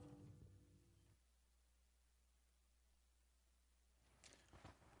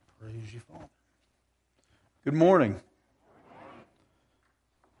Praise you, Father. Good morning.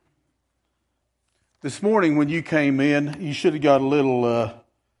 This morning when you came in, you should have got a little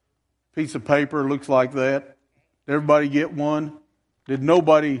piece of paper, looks like that. Did everybody get one?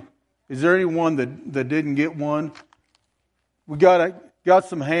 Is there anyone that didn't get one? We got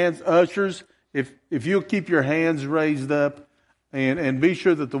some hands, ushers. If you'll keep your hands raised up and be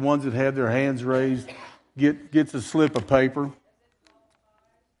sure that the ones that have their hands raised gets a slip of paper.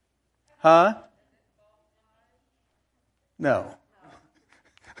 Huh? No.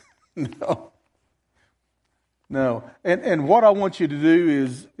 No. And what I want you to do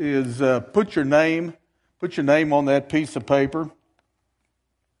is put your name on that piece of paper.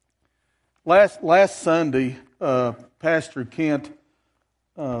 Last Sunday, Pastor Kent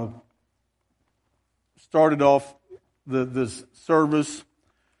started off this service,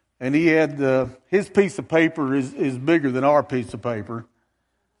 and he had his piece of paper is bigger than our piece of paper,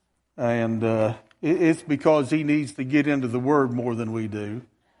 and it's because he needs to get into the Word more than we do.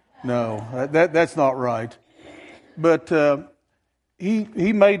 No, that's not right. But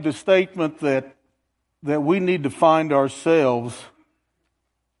he made the statement that we need to find ourselves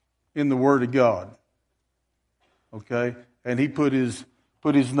in the Word of God. Okay, and he put his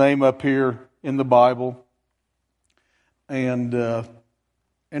name up here in the Bible, and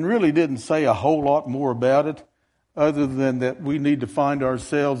really didn't say a whole lot more about it, other than that we need to find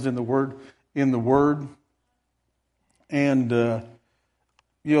ourselves in the Word, and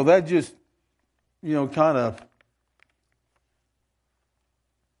that just kind of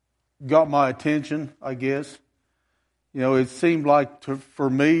got my attention, I guess. It seemed like for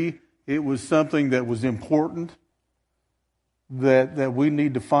me it was something that was important, that we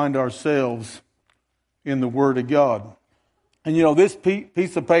need to find ourselves in the Word of God. And this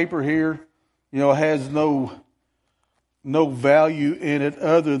piece of paper here, has no value in it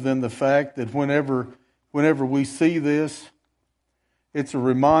other than the fact that whenever we see this, it's a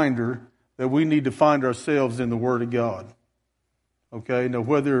reminder that we need to find ourselves in the Word of God. Okay, now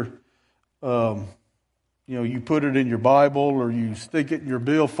whether you put it in your Bible, or you stick it in your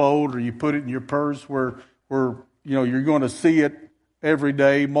billfold, or you put it in your purse where you're going to see it every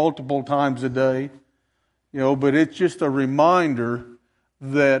day, multiple times a day. But it's just a reminder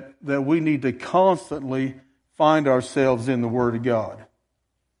that we need to constantly find ourselves in the Word of God.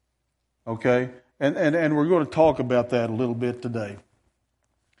 Okay? And we're going to talk about that a little bit today.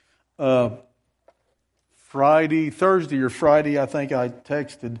 Thursday or Friday, I think I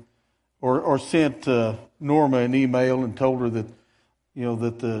texted or sent Norma an email and told her that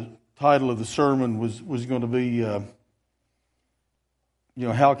that the title of the sermon was going to be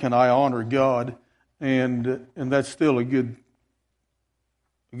how can I honor God, and that's still a good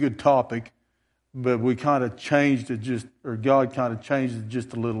topic, but we kind of changed it God kind of changed it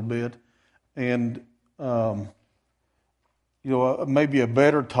just a little bit, and maybe a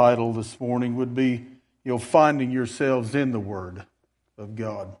better title this morning would be finding yourselves in the Word of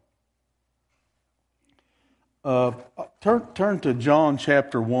God. Turn to John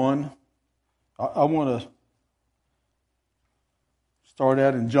chapter 1. I want to start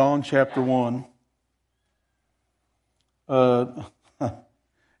out in John chapter 1.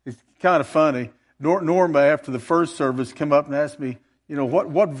 It's kind of funny. Norma, after the first service, came up and asked me,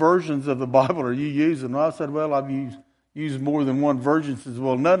 what versions of the Bible are you using? And I said, well, I've used more than one version. She says,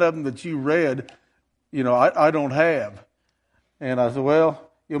 well, none of them that you read, I don't have. And I said, well,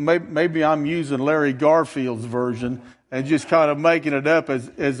 maybe I'm using Larry Garfield's version and just kind of making it up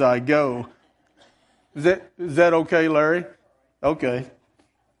as I go. Is that okay, Larry? Okay.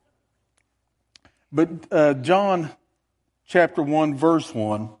 But John chapter 1, verse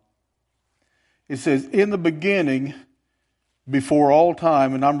 1, it says, in the beginning, before all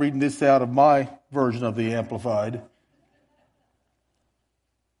time, and I'm reading this out of my version of the Amplified.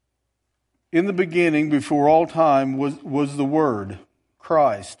 In the beginning, before all time, was the Word,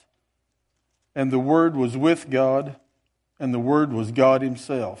 Christ. And the Word was with God, and the Word was God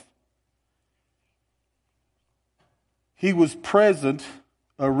Himself. He was present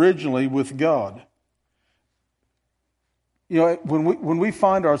originally with God. When we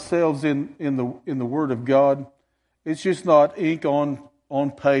find ourselves in the Word of God, it's just not ink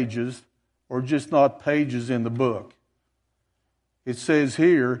on pages, or just not pages in the book. It says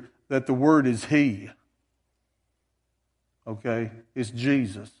here that the Word is He. Okay? It's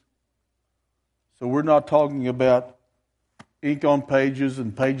Jesus. So we're not talking about ink on pages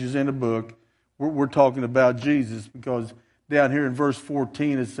and pages in a book. We're talking about Jesus, because down here in verse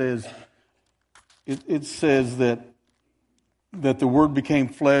 14 it says that the Word became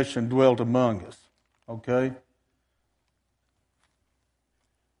flesh and dwelt among us. Okay?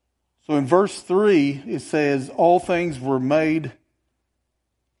 So in verse 3, it says, all things were made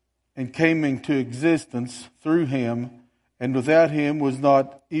and came into existence through him, and without him was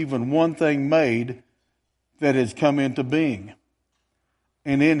not even one thing made that has come into being.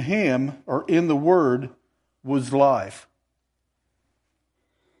 And in him, or in the Word, was life.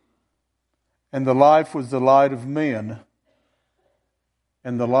 And the life was the light of men.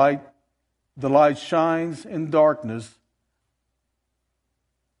 And the light shines in darkness,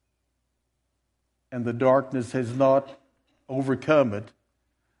 and the darkness has not overcome it.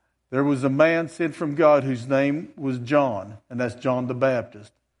 There was a man sent from God whose name was John, and that's John the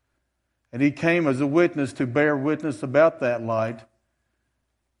Baptist. And he came as a witness to bear witness about that light,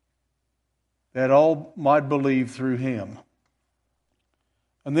 that all might believe through him.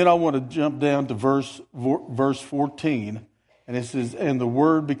 And then I want to jump down to verse 14, and it says, and the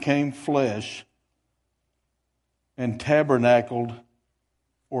Word became flesh and tabernacled,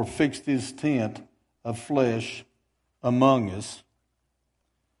 or fixed his tent of flesh among us,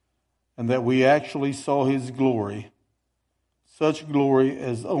 and that we actually saw his glory, such glory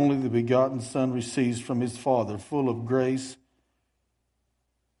as only the begotten Son receives from his Father, full of grace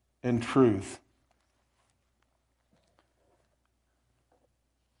and truth.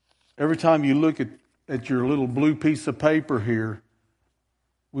 Every time you look at your little blue piece of paper here,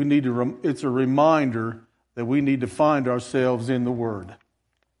 it's a reminder that we need to find ourselves in the Word.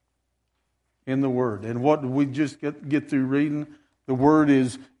 In the Word. And what did we just get through reading? The Word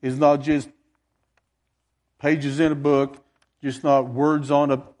is not just pages in a book, just not words on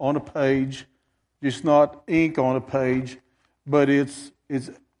a page, just not ink on a page, but it's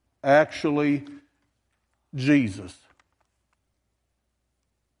actually Jesus.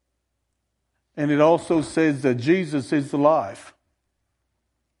 And it also says that Jesus is the life.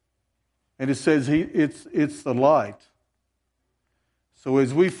 And it says it's the light. So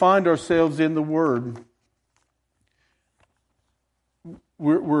as we find ourselves in the Word,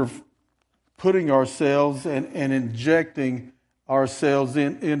 we're putting ourselves and injecting ourselves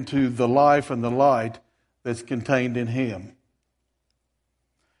into the life and the light that's contained in Him.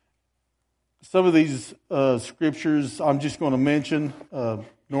 Some of these scriptures I'm just going to mention.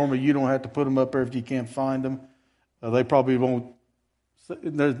 Normally you don't have to put them up there if you can't find them. They probably won't.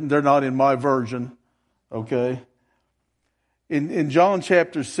 They're not in my version. Okay. In John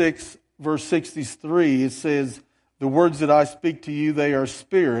chapter 6, verse 63, it says, the words that I speak to you, they are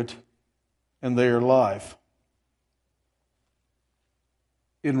spirit and they are life.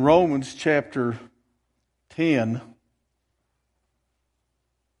 In Romans chapter 10,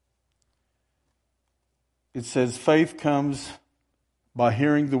 it says, faith comes by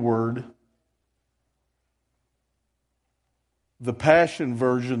hearing the word. The Passion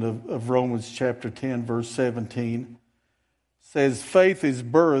version of Romans chapter 10, verse 17, says faith is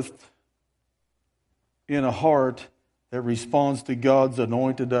birthed in a heart that responds to God's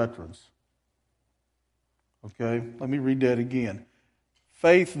anointed utterance. Okay, let me read that again.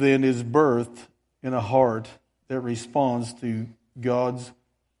 Faith then is birthed in a heart that responds to God's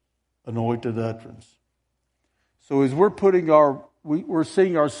anointed utterance. So as we're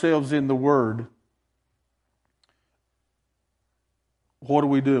seeing ourselves in the Word, what are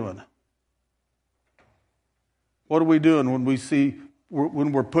we doing? What are we doing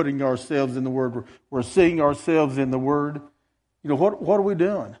when we're putting ourselves in the Word? We're seeing ourselves in the Word. You know, what are we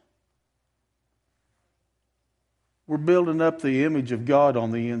doing? We're building up the image of God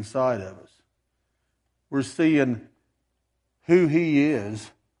on the inside of us. We're seeing who He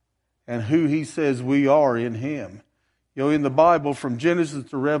is and who He says we are in Him. You know, in the Bible, from Genesis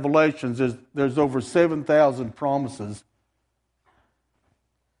to Revelations, there's over 7,000 promises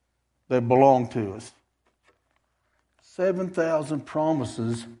that belong to us. 7,000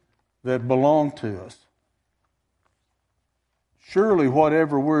 promises that belong to us. Surely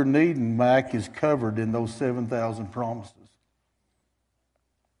whatever we're needing, Mac, is covered in those 7,000 promises.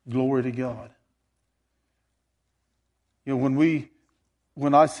 Glory to God. You know,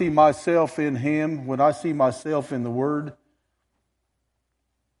 when I see myself in Him, when I see myself in the Word,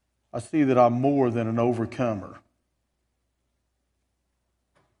 I see that I'm more than an overcomer.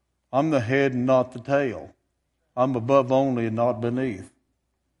 I'm the head and not the tail. I'm above only and not beneath.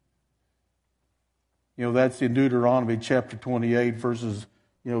 You know, that's in Deuteronomy chapter 28, verses,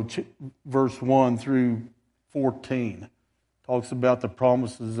 verse 1 through 14. Talks about the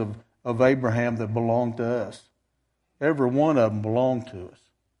promises of Abraham that belong to us. Every one of them belong to us.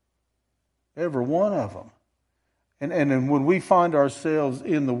 Every one of them. And when we find ourselves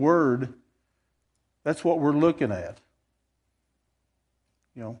in the Word, that's what we're looking at.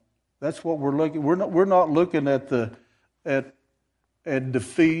 You know, that's what we're looking. We're not looking at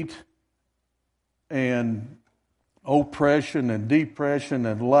defeat and oppression and depression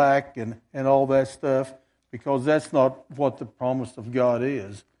and lack and all that stuff, because that's not what the promise of God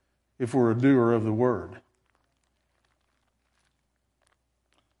is if we're a doer of the word.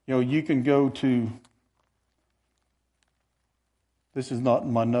 You know, you can go to, this is not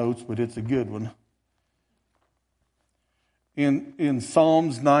in my notes, but it's a good one. In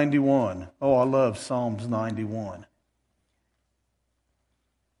Psalms 91. Oh, I love Psalms 91.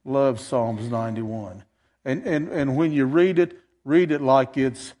 Love Psalms 91. And when you read it like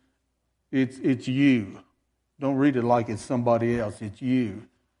it's you. Don't read it like it's somebody else. It's you.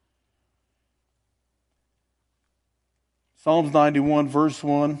 Psalms 91, verse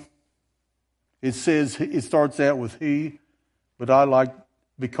 1. It says, it starts out with he, but I like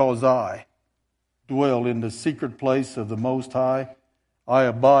because I dwell in the secret place of the Most High. I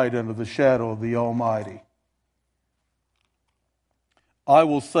abide under the shadow of the Almighty. I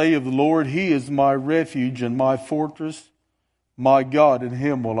will say of the Lord, He is my refuge and my fortress. My God, in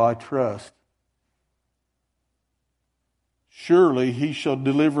Him will I trust. Surely He shall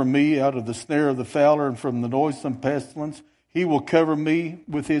deliver me out of the snare of the fowler and from the noisome pestilence. He will cover me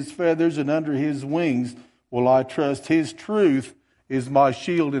with His feathers, and under His wings will I trust. His truth is my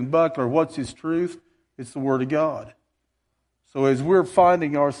shield and buckler. What's His truth? It's the Word of God. So as we're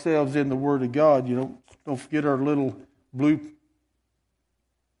finding ourselves in the Word of God, don't forget our little blue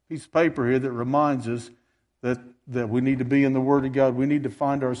piece of paper here that reminds us that we need to be in the Word of God. We need to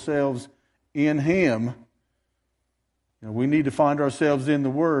find ourselves in Him. We need to find ourselves in the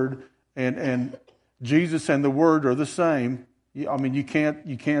Word, and Jesus and the Word are the same. I mean, you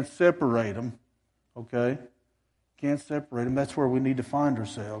can't separate them. Okay? Can't separate them. That's where we need to find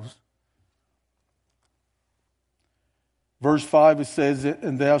ourselves. Verse 5, it says,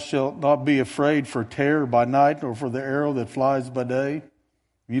 and thou shalt not be afraid for terror by night, nor for the arrow that flies by day.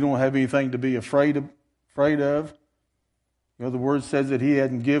 You don't have anything to be afraid of. The Word says that He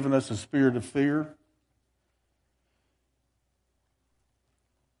hadn't given us a spirit of fear.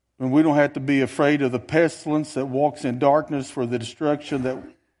 And we don't have to be afraid of the pestilence that walks in darkness, for the destruction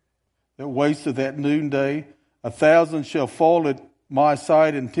that wasteth at noonday. 1,000 shall fall at my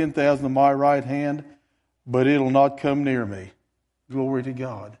side and 10,000 at my right hand, but it'll not come near me. Glory to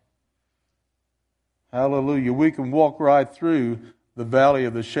God. Hallelujah. We can walk right through the valley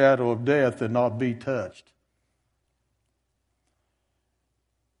of the shadow of death and not be touched.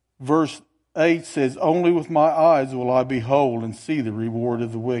 Verse 8 says, only with my eyes will I behold and see the reward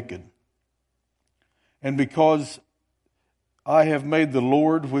of the wicked. And because I have made the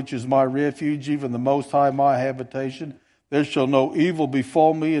Lord, which is my refuge, even the Most High my habitation, there shall no evil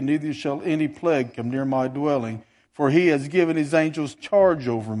befall me, and neither shall any plague come near my dwelling. For He has given His angels charge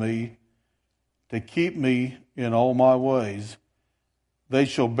over me to keep me in all my ways. They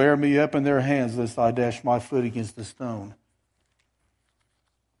shall bear me up in their hands, lest I dash my foot against a stone.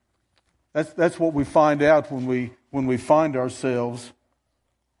 That's what we find out when we find ourselves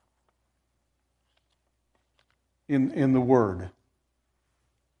in the Word.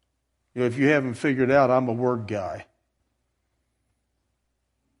 If you haven't figured out, I'm a Word guy.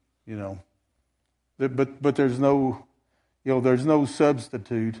 But there's no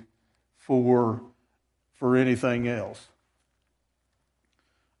substitute for anything else.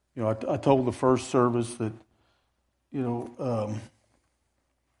 I told the first service that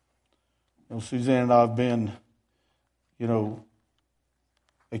Suzanne and I have been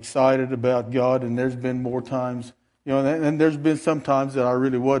excited about God, and there's been more times, and there's been some times that I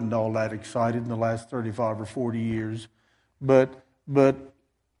really wasn't all that excited in the last 35 or 40 years, but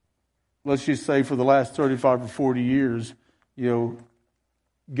let's just say for the last 35 or 40 years,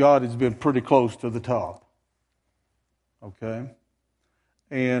 God has been pretty close to the top. Okay?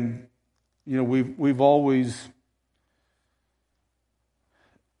 And, we've always,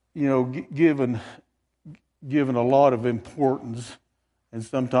 given a lot of importance, and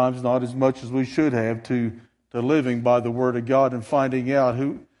sometimes not as much as we should have, to living by the Word of God and finding out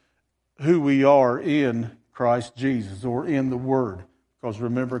who we are in Christ Jesus, or in the Word. Because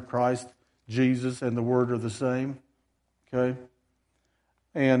remember, Christ, Jesus, and the Word are the same. Okay?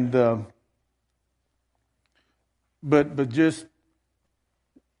 And but just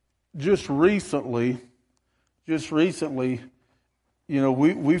recently,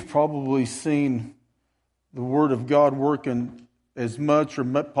 we've probably seen the Word of God working as much or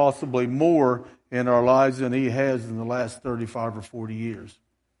possibly more in our lives than He has in the last 35 or 40 years.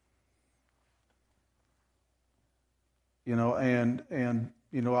 I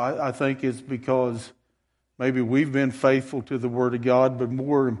think it's because maybe we've been faithful to the Word of God, but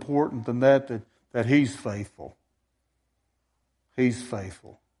more important than that He's faithful. He's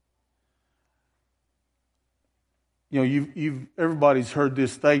faithful. everybody's heard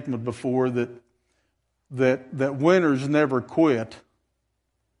this statement before that winners never quit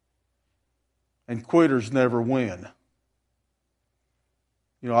and quitters never win.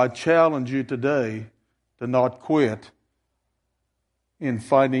 I challenge you today to not quit in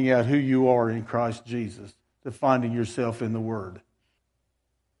finding out who you are in Christ Jesus, to finding yourself in the Word.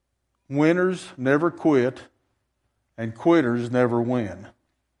 Winners never quit and quitters never win.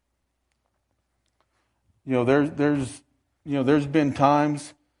 There's been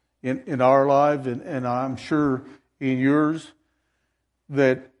times in our life, and I'm sure in yours,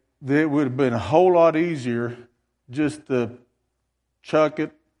 that it would have been a whole lot easier just to chuck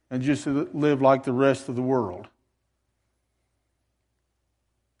it and just live like the rest of the world.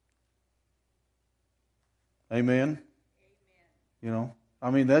 Amen.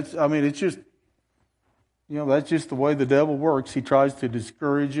 It's just, that's just the way the devil works. He tries to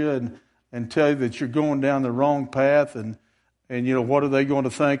discourage you and tell you that you're going down the wrong path, and what are they going to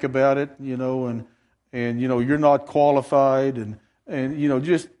think about it? And you're not qualified, and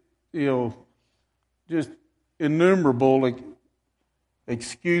just innumerable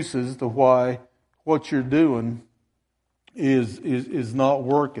excuses to why what you're doing is not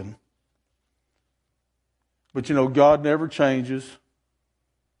working. But God never changes.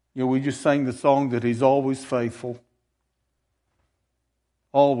 We just sang the song that He's always faithful.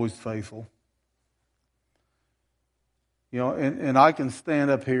 Always faithful. And I can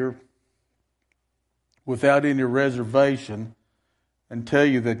stand up here without any reservation and tell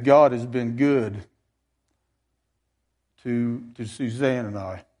you that God has been good to Suzanne and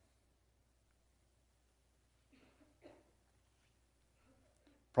I.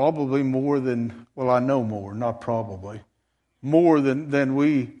 Probably more than, I know more, not probably. More than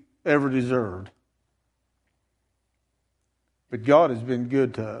we ever deserved. But God has been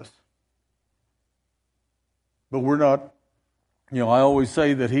good to us. But we're not, I always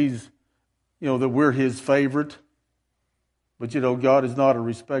say that He's, that we're His favorite. But God is not a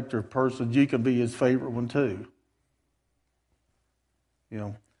respecter of persons. You can be His favorite one too.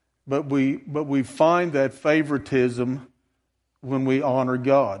 But we find that favoritism when we honor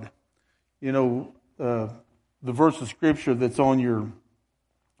God. The verse of Scripture that's on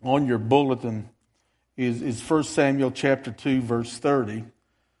your bulletin is 1 Samuel chapter 2, verse 30.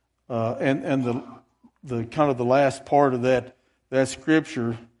 And the kind of the last part of that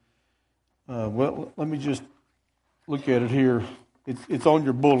Scripture, let me just look at it here. It's on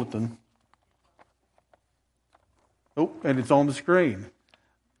your bulletin. Oh, and it's on the screen.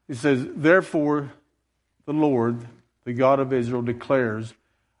 It says, "Therefore the Lord, the God of Israel, declares,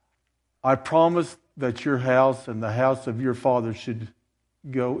 I promised that your house and the house of your father should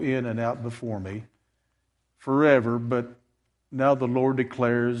go in and out before me forever. But now the Lord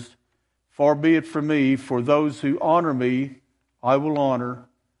declares, far be it from me, for those who honor me I will honor,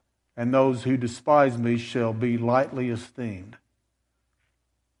 and those who despise me shall be lightly esteemed.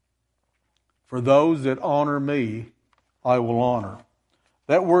 For those that honor me I will honor."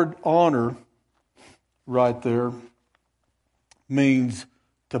 That word honor right there means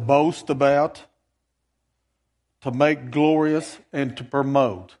to boast about, to make glorious, and to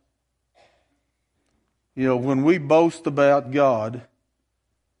promote. When we boast about God,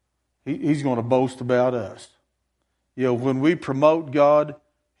 He's going to boast about us. When we promote God,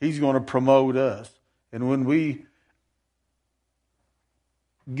 He's going to promote us. And when we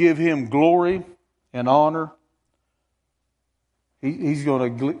give Him glory and honor, He's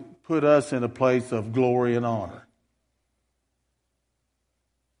going to put us in a place of glory and honor.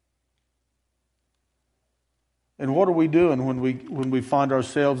 And what are we doing when we find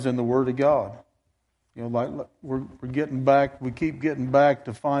ourselves in the Word of God? We're getting back. We keep getting back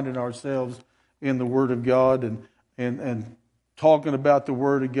to finding ourselves in the Word of God and talking about the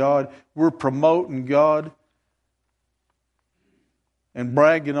Word of God. We're promoting God and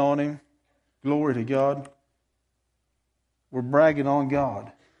bragging on Him. Glory to God. We're bragging on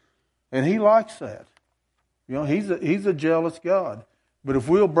God, and He likes that. He's a jealous God. But if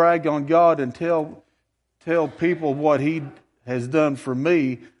we'll brag on God and tell people what He has done for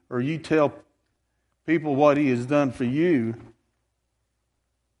me, or you tell people what He has done for you,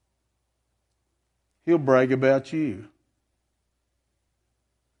 He'll brag about you.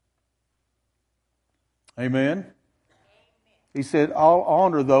 Amen? He said, I'll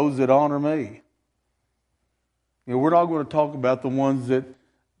honor those that honor me. We're not going to talk about the ones that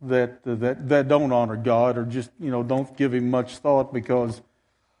don't honor God, or just, don't give Him much thought, because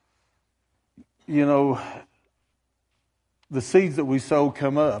the seeds that we sow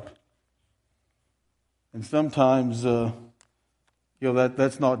come up. And sometimes,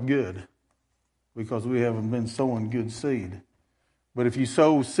 that's not good. because we haven't been sowing good seed. But if you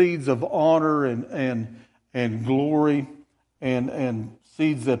sow seeds of honor and glory and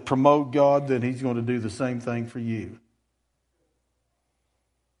seeds that promote God, then He's going to do the same thing for you.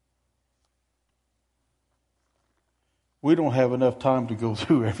 We don't have enough time to go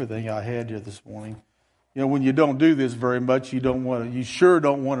through everything I had here this morning. You know, when you don't do this very much, you sure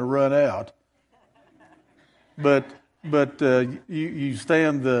don't want to run out. But you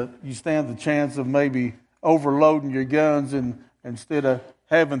stand the chance of maybe overloading your guns, and instead of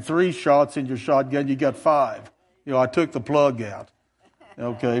having 3 shots in your shotgun, you got 5. You know, I took the plug out.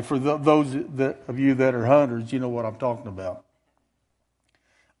 Okay, for those of you that are hunters, you know what I'm talking about.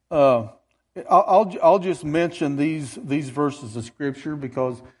 I'll just mention these verses of Scripture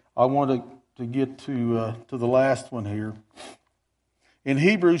because I want to get to the last one here. In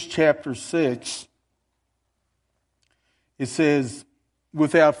Hebrews chapter 6, it says,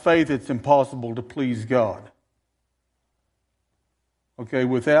 without faith it's impossible to please God. Okay,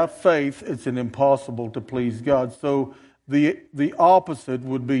 without faith it's impossible to please God. So the opposite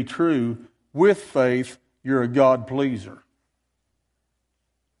would be true. With faith, you're a God pleaser.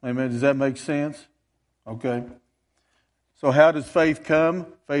 Amen. Does that make sense? Okay. So how does faith come?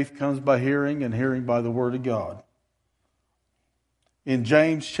 Faith comes by hearing, and hearing by the Word of God. In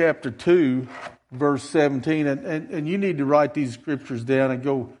James chapter 2, verse 17, and you need to write these scriptures down and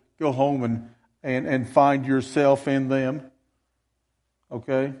go home and find yourself in them.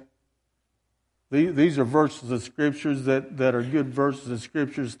 Okay? These are verses of scriptures that are good verses of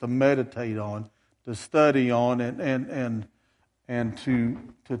scriptures to meditate on, to study on, and to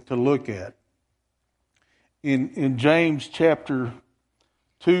look at. In James chapter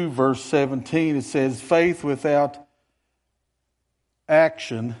 2, verse 17, it says, faith without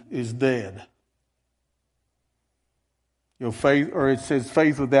action is dead. You know, it says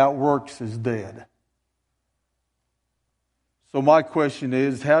faith without works is dead. So my question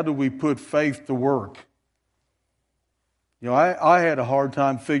is, how do we put faith to work? You know, I had a hard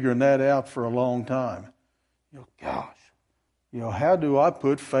time figuring that out for a long time. You know, gosh, you know, how do I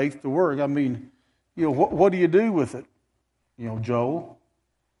put faith to work? I mean, you know, what do you do with it? You know, Joel,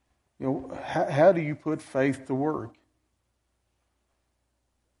 you know, how do you put faith to work?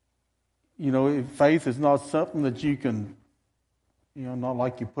 You know, if faith is not something that you can, you know, not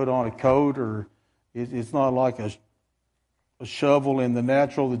like you put on a coat, or it's not like a shovel in the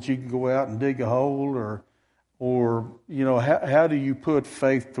natural that you can go out and dig a hole, or you know, how do you put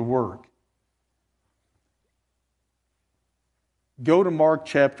faith to work? Go to Mark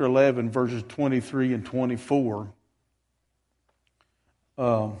chapter 11, verses 23 and 24.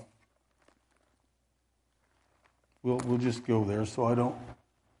 We'll just go there so I don't...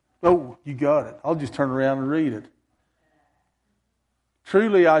 Oh, you got it. I'll just turn around and read it.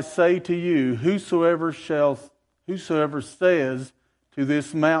 Truly I say to you, whosoever says to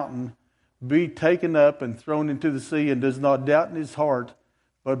this mountain, be taken up and thrown into the sea, and does not doubt in his heart,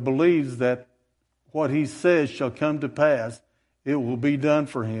 but believes that what he says shall come to pass, it will be done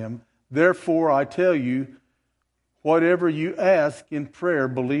for him. Therefore I tell you, whatever you ask in prayer,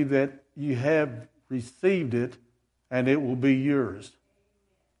 believe that you have received it, and it will be yours.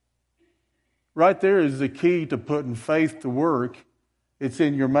 Right there is the key to putting faith to work. It's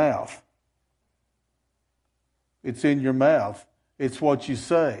in your mouth. It's in your mouth. It's what you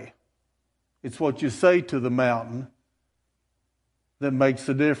say. It's what you say to the mountain that makes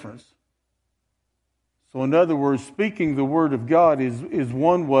the difference. So in other words, speaking the Word of God is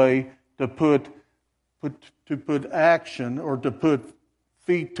one way to put action, or to put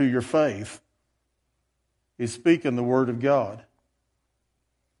feet to your faith, is speaking the Word of God.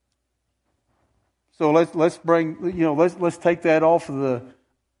 So let's take that off of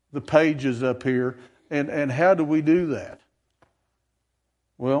the pages up here, and how do we do that?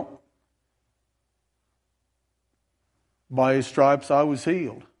 Well, by His stripes I was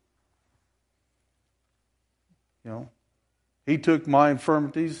healed. You know, He took my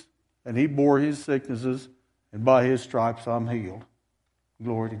infirmities and He bore His sicknesses, and by His stripes I'm healed.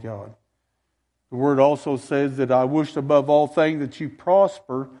 Glory to God. The Word also says that I wish above all things that you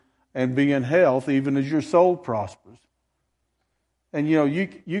prosper and be in health, even as your soul prospers. And you know,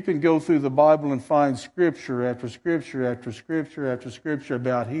 you can go through the Bible and find scripture after scripture after scripture after scripture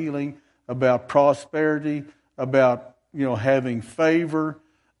about healing, about prosperity, about, you know, having favor,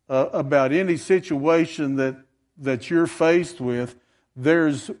 about any situation that you're faced with.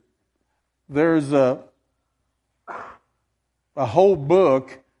 There's a whole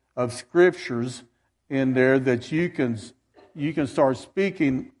book of scriptures in there that you can start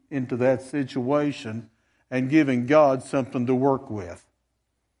speaking into that situation and giving God something to work with.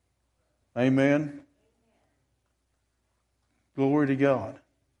 Amen. Glory to God.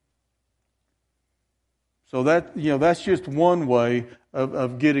 So that's just one way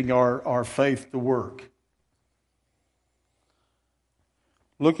of getting our faith to work.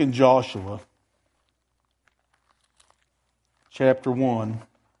 Look in Joshua chapter 1.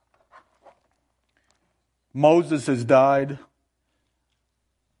 Moses has died,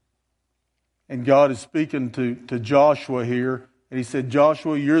 and God is speaking to Joshua here, and he said,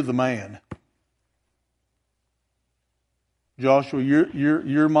 Joshua, you're the man. Joshua,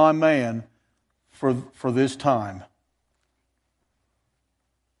 you're my man for this time.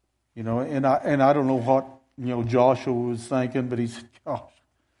 And I don't know what Joshua was thinking, but he said, gosh,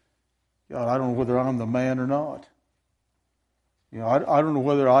 God, I don't know whether I'm the man or not. I don't know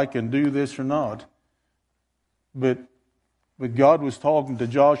whether I can do this or not. But God was talking to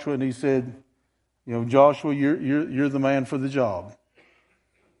Joshua, and he said, Joshua, you're the man for the job.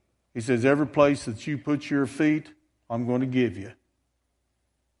 He says, every place that you put your feet, I'm going to give you.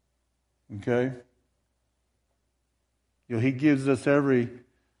 Okay? He gives every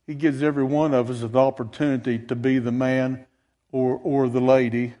one of us an opportunity to be the man or the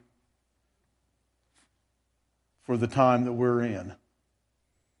lady for the time that we're in.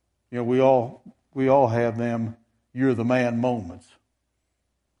 We all have them you're the man moments.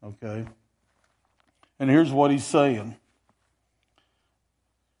 Okay? And here's what he's saying.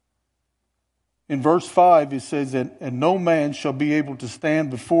 In verse 5 it says, and no man shall be able to stand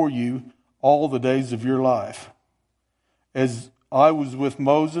before you all the days of your life. As I was with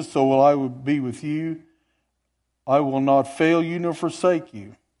Moses, so will I be with you. I will not fail you nor forsake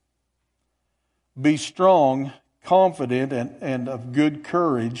you. Be strong, confident, and of good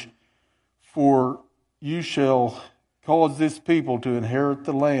courage, for you shall cause this people to inherit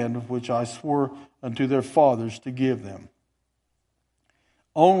the land which I swore unto their fathers to give them.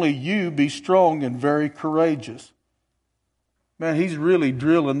 Only you be strong and very courageous. Man, he's really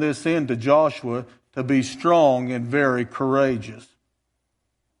drilling this into Joshua to be strong and very courageous.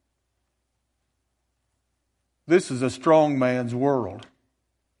 This is a strong man's world.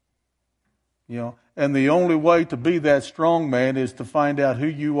 And the only way to be that strong man is to find out who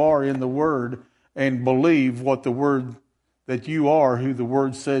you are in the Word and believe what the Word that you are, who the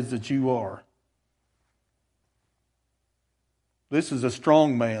Word says that you are. This is a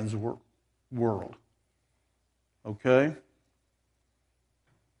strong man's world. Okay?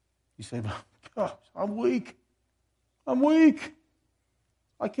 You say, gosh, I'm weak.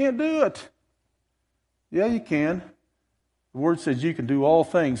 I can't do it. Yeah, you can. The Word says you can do all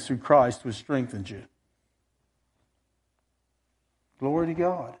things through Christ which strengthens you. Glory to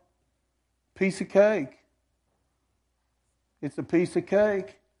God. Piece of cake. It's a piece of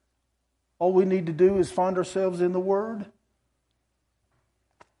cake. All we need to do is find ourselves in the Word.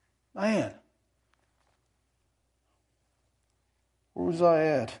 Man. Where was I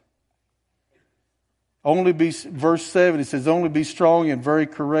at? Verse 7, it says, only be strong and very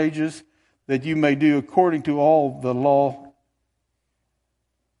courageous, that you may do according to all the law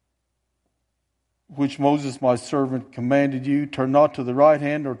which Moses my servant commanded you. Turn not to the right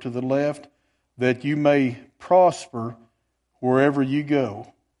hand or to the left, that you may prosper wherever you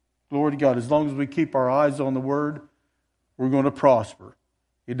go. Glory to God. As long as we keep our eyes on the Word, we're going to prosper.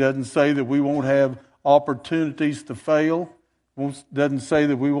 It doesn't say that we won't have opportunities to fail. It doesn't say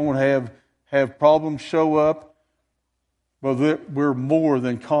that we won't have problems show up. But we're more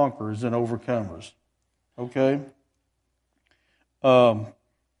than conquerors and overcomers. Okay?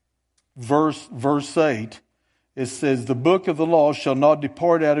 Verse 8, it says, the book of the law shall not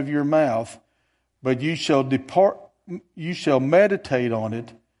depart out of your mouth, but you shall meditate on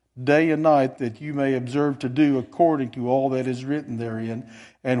it day and night, that you may observe to do according to all that is written therein.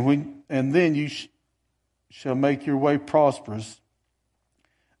 And then you shall make your way prosperous,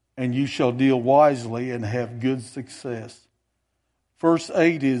 and you shall deal wisely and have good success. Verse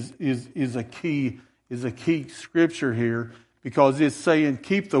 8 is a key scripture here, because it's saying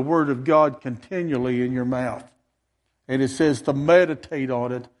keep the Word of God continually in your mouth. And it says to meditate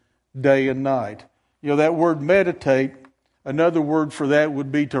on it day and night. That word meditate, another word for that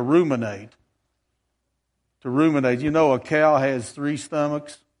would be to ruminate. To ruminate. A cow has 3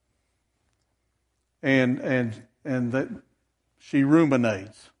 stomachs. And that she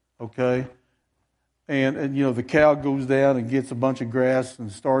ruminates. Okay? And the cow goes down and gets a bunch of grass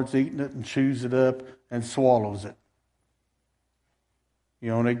and starts eating it and chews it up and swallows it.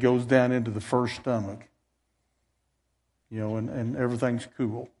 And it goes down into the first stomach. And everything's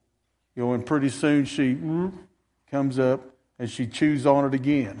cool. And pretty soon she comes up and she chews on it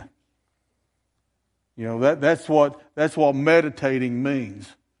again. That's what meditating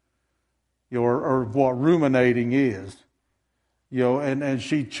means. or what ruminating is. And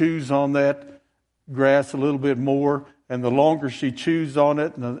she chews on that grass a little bit more, and the longer she chews on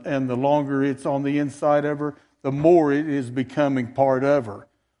it and the longer it's on the inside of her, the more it is becoming part of her.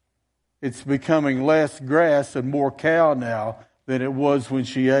 It's becoming less grass and more cow now than it was when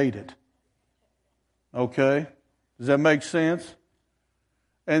she ate it. Okay? Does that make sense?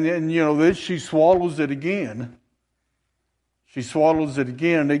 And then, then she swallows it again. She swallows it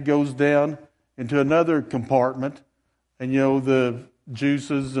again, and it goes down into another compartment. And, the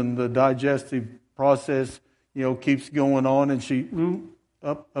juices and the digestive process, keeps going on, and she,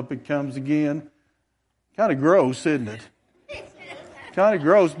 up it comes again. Kind of gross, isn't it? Kind of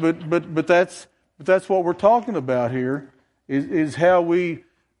gross, but that's what we're talking about here, is how we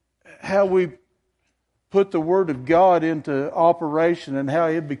put the Word of God into operation and how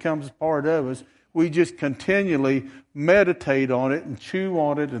it becomes part of us. We just continually meditate on it and chew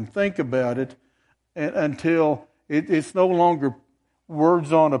on it and think about it until it's no longer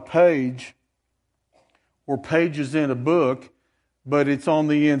words on a page or pages in a book, but it's on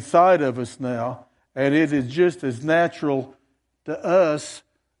the inside of us now. And it is just as natural to us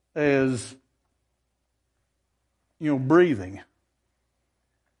as, breathing.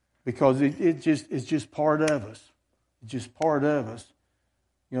 Because it's just part of us. It's just part of us.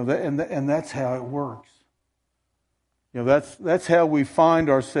 And that's how it works. That's how we find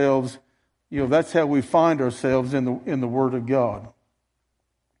ourselves. That's how we find ourselves in the Word of God.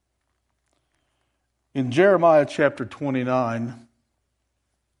 In Jeremiah chapter 29,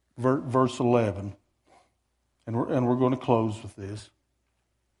 verse 11, and we're going to close with this.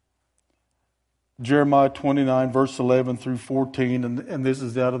 Jeremiah 29, verse 11 through 14, and this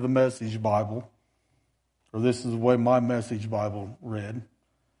is out of the Message Bible, or this is the way my Message Bible read.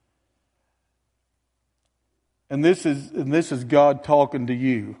 And this is God talking to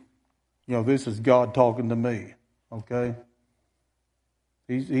you. This is God talking to me. Okay?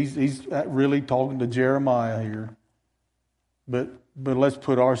 He's really talking to Jeremiah here. But let's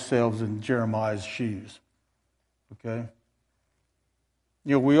put ourselves in Jeremiah's shoes. Okay?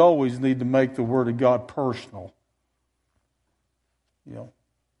 We always need to make the Word of God personal.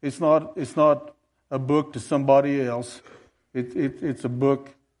 It's not a book to somebody else. It's a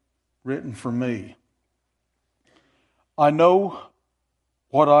book written for me. I know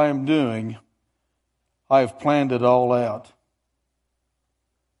what I am doing. I have planned it all out.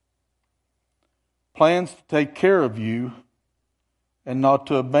 Plans to take care of you and not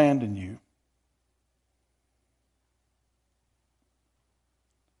to abandon you.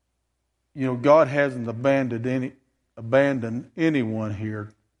 God hasn't abandoned anyone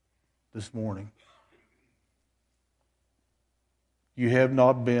here this morning. You have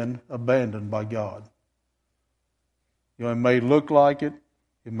not been abandoned by God. It may look like it,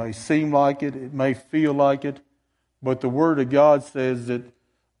 it may seem like it, it may feel like it, but the Word of God says that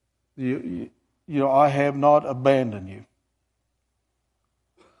I have not abandoned you.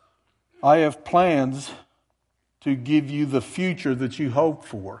 I have plans to give you the future that you hope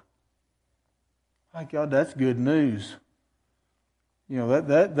for. My God, that's good news.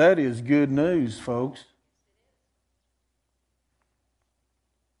 That is good news, folks.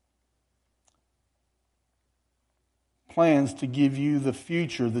 Plans to give you the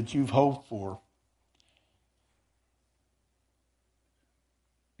future that you've hoped for.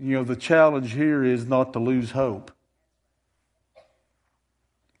 The challenge here is not to lose hope.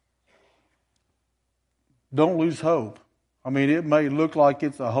 Don't lose hope. It may look like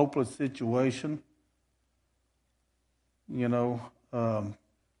it's a hopeless situation.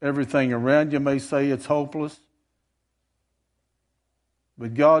 Everything around you may say it's hopeless.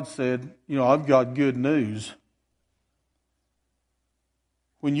 But God said, I've got good news.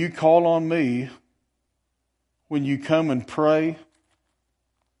 When you call on me, when you come and pray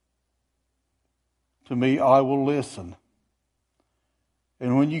to me, I will listen.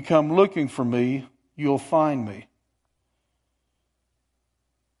 And when you come looking for me, you'll find me.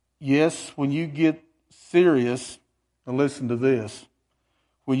 Yes, when you get serious, now listen to this.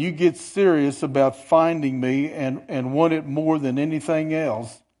 When you get serious about finding me and want it more than anything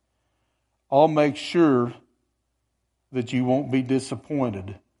else, I'll make sure that you won't be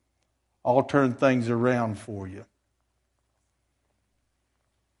disappointed. I'll turn things around for you.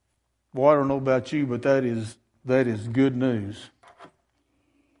 Well, I don't know about you, but that is good news.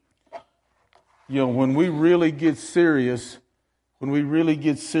 When we really get serious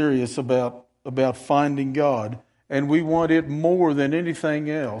about finding God, and we want it more than anything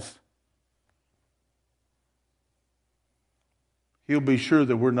else, He'll be sure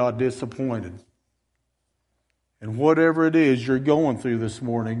that we're not disappointed. And whatever it is you're going through this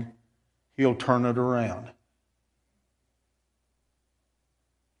morning, He'll turn it around.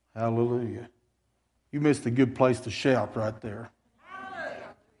 Hallelujah. You missed a good place to shout right there.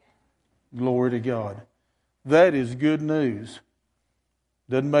 Glory to God. That is good news.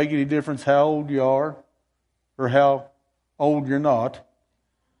 Doesn't make any difference how old you are or how old you're not.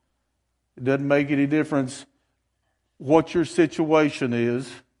 It doesn't make any difference what your situation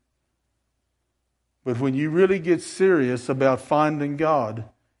is. But when you really get serious about finding God,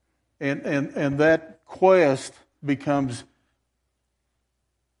 and that quest becomes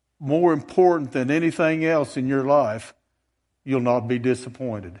more important than anything else in your life, you'll not be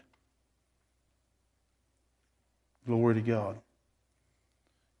disappointed. Glory to God.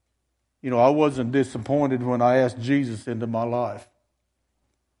 You know, I wasn't disappointed when I asked Jesus into my life.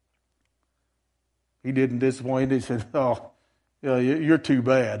 He didn't disappoint me. He said, "Oh, yeah, you're too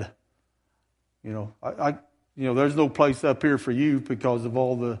bad. You know, there's no place up here for you because of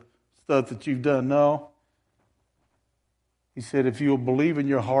all the stuff that you've done." No. He said, if you'll believe in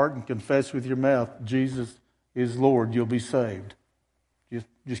your heart and confess with your mouth Jesus is Lord, you'll be saved.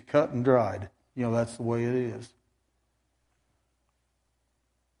 Just cut and dried. You know, that's the way it is.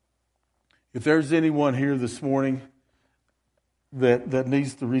 If there's anyone here this morning that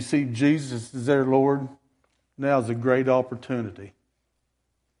needs to receive Jesus as their Lord, now's a great opportunity.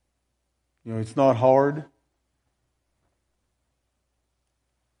 You know, it's not hard.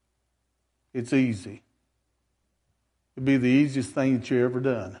 It's easy. It'd be the easiest thing that you've ever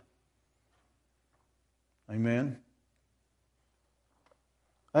done. Amen.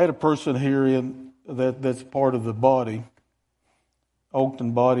 I had a person here that's part of the body,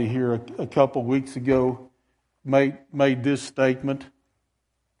 Oakton body here a couple weeks ago, made this statement,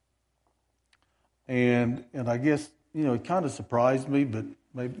 and I guess, you know, it kind of surprised me, but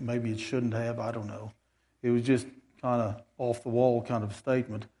maybe it shouldn't have. I don't know. It was just kind of off the wall kind of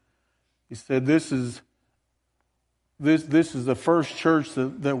statement. He said, "This is the first church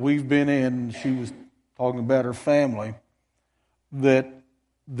that we've been in." She was talking about her family that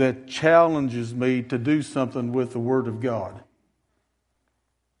challenges me to do something with the Word of God.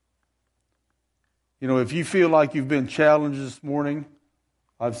 You know, if you feel like you've been challenged this morning,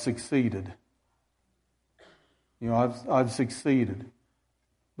 I've succeeded. You know, I've succeeded.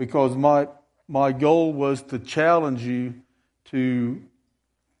 Because my goal was to challenge you to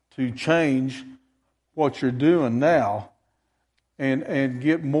change what you're doing now and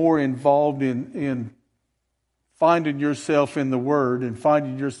get more involved in finding yourself in the Word and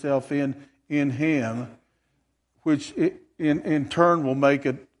finding yourself in Him, which in turn will make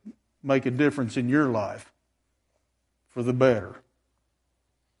a difference in your life for the better.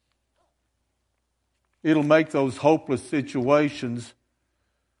 It'll make those hopeless situations,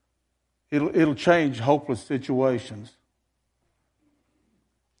 it'll change hopeless situations.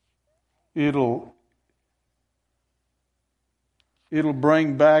 It'll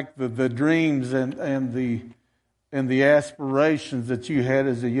bring back the dreams and the aspirations that you had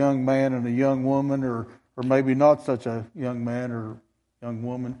as a young man and a young woman, or maybe not such a young man or young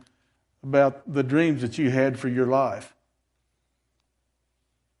woman, about the dreams that you had for your life,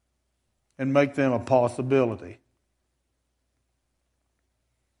 and make them a possibility.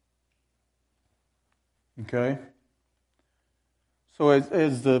 Okay? So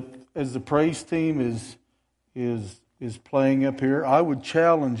as the praise team is playing up here, I would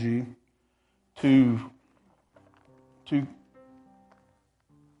challenge you to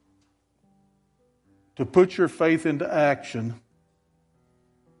put your faith into action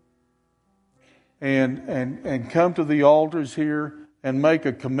and come to the altars here and make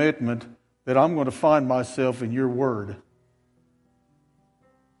a commitment that I'm going to find myself in your Word.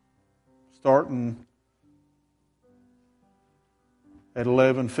 Starting at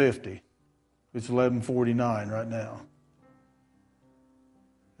 11:50. It's 11:49 right now.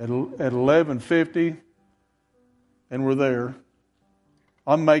 At 11:50, and we're there,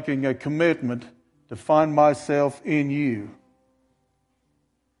 I'm making a commitment to find myself in you.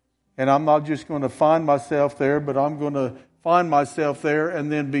 And I'm not just going to find myself there, but I'm going to find myself there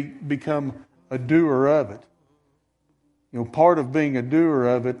and then become a doer of it. You know, part of being a doer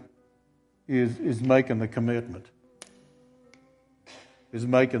of it is making the commitment. Is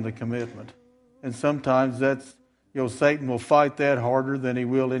making the commitment. And sometimes that's, you know, Satan will fight that harder than he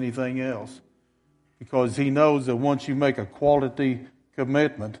will anything else. Because he knows that once you make a quality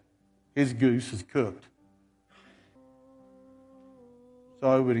commitment, his goose is cooked. So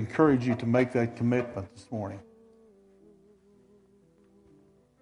I would encourage you to make that commitment this morning.